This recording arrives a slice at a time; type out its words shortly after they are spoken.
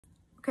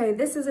Okay,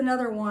 this is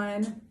another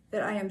one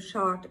that I am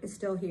shocked is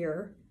still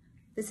here.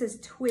 This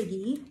is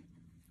Twiggy.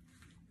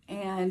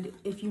 And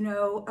if you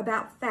know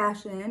about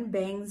fashion,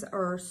 bangs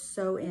are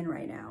so in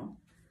right now.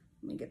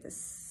 Let me get this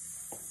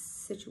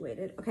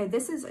situated. Okay,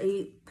 this is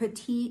a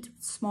petite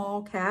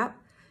small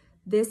cap.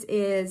 This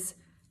is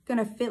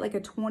gonna fit like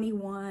a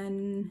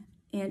 21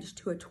 inch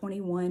to a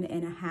 21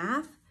 and a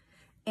half.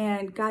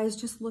 And guys,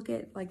 just look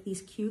at like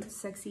these cute,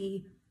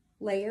 sexy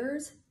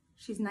layers.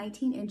 She's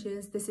 19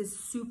 inches. This is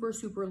super,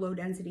 super low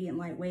density and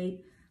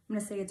lightweight. I'm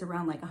gonna say it's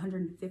around like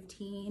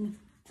 115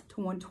 to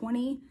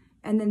 120.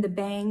 And then the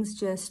bangs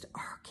just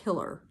are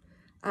killer.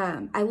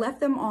 I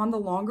left them on the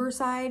longer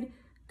side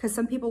because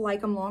some people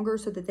like them longer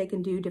so that they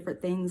can do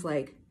different things,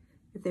 like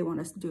if they want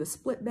us to do a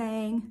split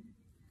bang.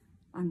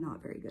 I'm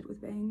not very good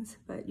with bangs,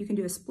 but you can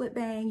do a split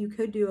bang. You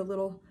could do a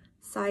little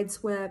side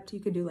swept.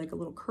 You could do like a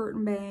little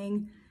curtain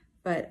bang,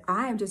 but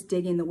I am just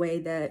digging the way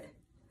that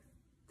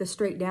the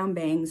straight down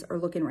bangs are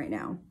looking right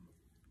now.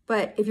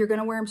 But if you're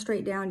gonna wear them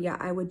straight down, yeah,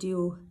 I would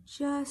do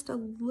just a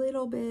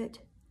little bit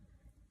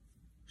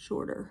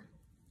shorter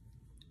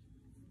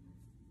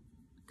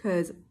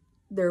because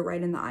they're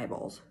right in the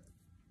eyeballs.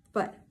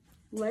 But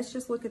let's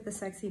just look at the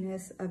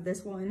sexiness of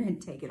this one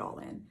and take it all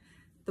in.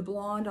 The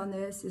blonde on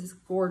this is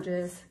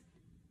gorgeous.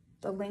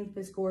 The length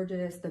is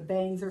gorgeous. The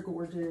bangs are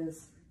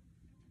gorgeous.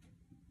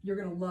 You're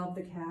gonna love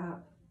the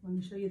cap. Let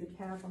me show you the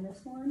cap on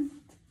this one.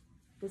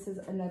 This is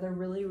another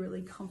really,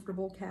 really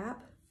comfortable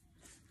cap.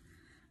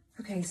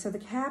 Okay, so the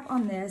cap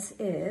on this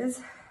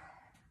is,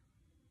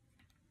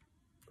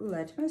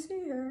 let me see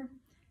here.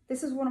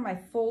 This is one of my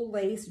full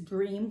lace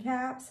dream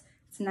caps.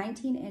 It's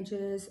 19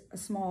 inches, a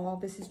small.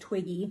 This is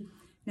Twiggy.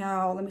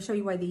 Now, let me show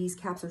you why these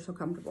caps are so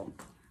comfortable.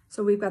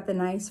 So we've got the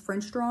nice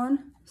French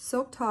drawn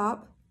silk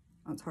top.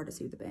 Oh, it's hard to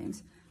see with the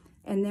bangs.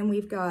 And then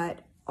we've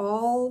got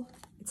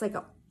it's like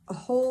a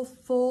whole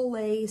full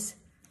lace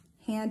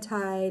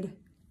hand-tied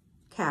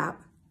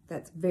cap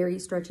that's very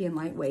stretchy and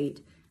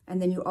lightweight.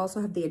 And then you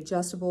also have the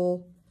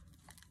adjustable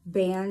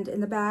band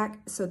in the back,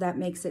 so that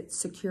makes it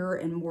secure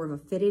and more of a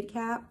fitted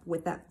cap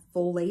with that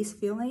full lace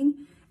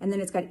feeling. And then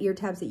it's got ear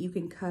tabs that you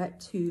can cut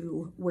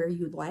to where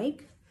you'd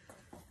like.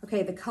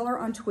 Okay, the color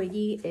on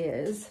Twiggy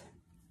is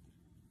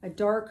a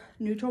dark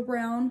neutral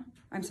blonde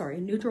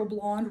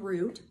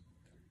root.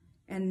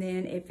 And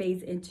then it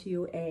fades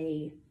into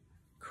a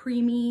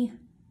creamy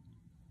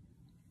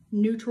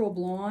neutral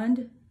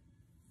blonde.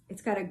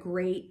 It's got a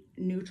great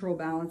neutral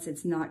balance.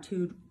 It's not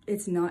too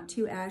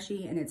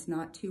ashy and it's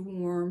not too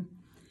warm.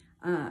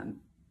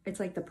 It's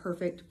like the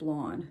perfect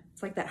blonde.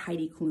 It's like that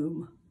Heidi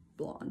Klum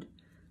blonde.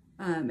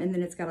 And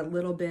then it's got a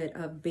little bit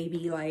of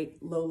baby light,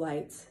 low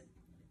lights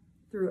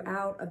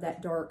throughout of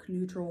that dark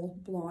neutral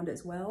blonde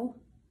as well.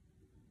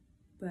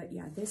 But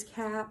yeah, this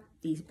cap,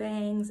 these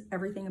bangs,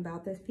 everything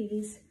about this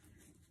piece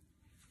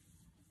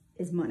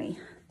is money.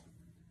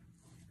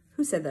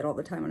 Who said that all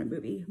the time on a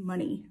movie?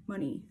 Money,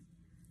 money.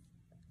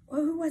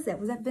 Oh, who was that?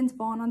 Was that Vince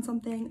Vaughn on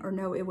something? Or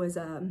no, it was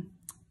the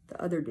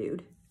other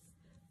dude.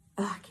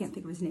 I can't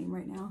think of his name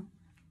right now.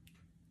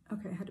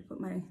 Okay, I had to put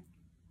my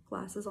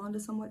glasses on to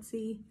somewhat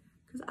see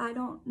because I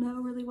don't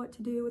know really what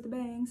to do with the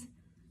bangs.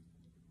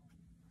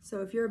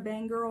 So if you're a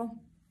bang girl,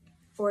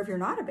 or if you're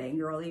not a bang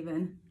girl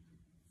even,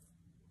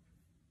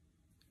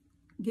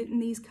 getting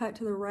these cut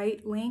to the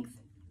right length.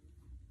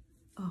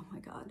 Oh my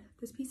God,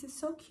 this piece is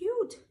so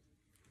cute.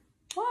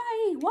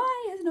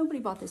 Why has nobody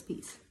bought this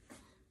piece?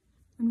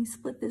 Let me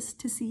split this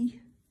to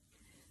see.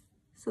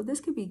 So this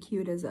could be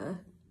cute as a,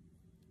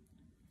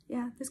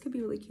 yeah, this could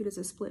be really cute as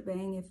a split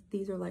bang if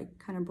these are like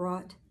kind of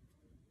brought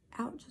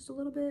out just a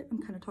little bit.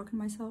 I'm kind of talking to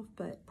myself,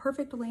 but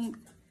perfect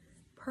length,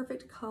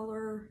 perfect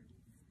color,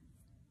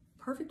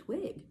 perfect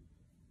wig.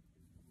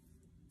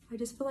 I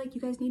just feel like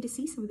you guys need to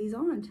see some of these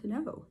on to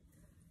know.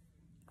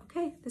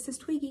 Okay, this is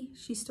Twiggy.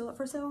 She's still up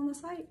for sale on the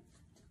site.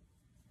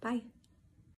 Bye.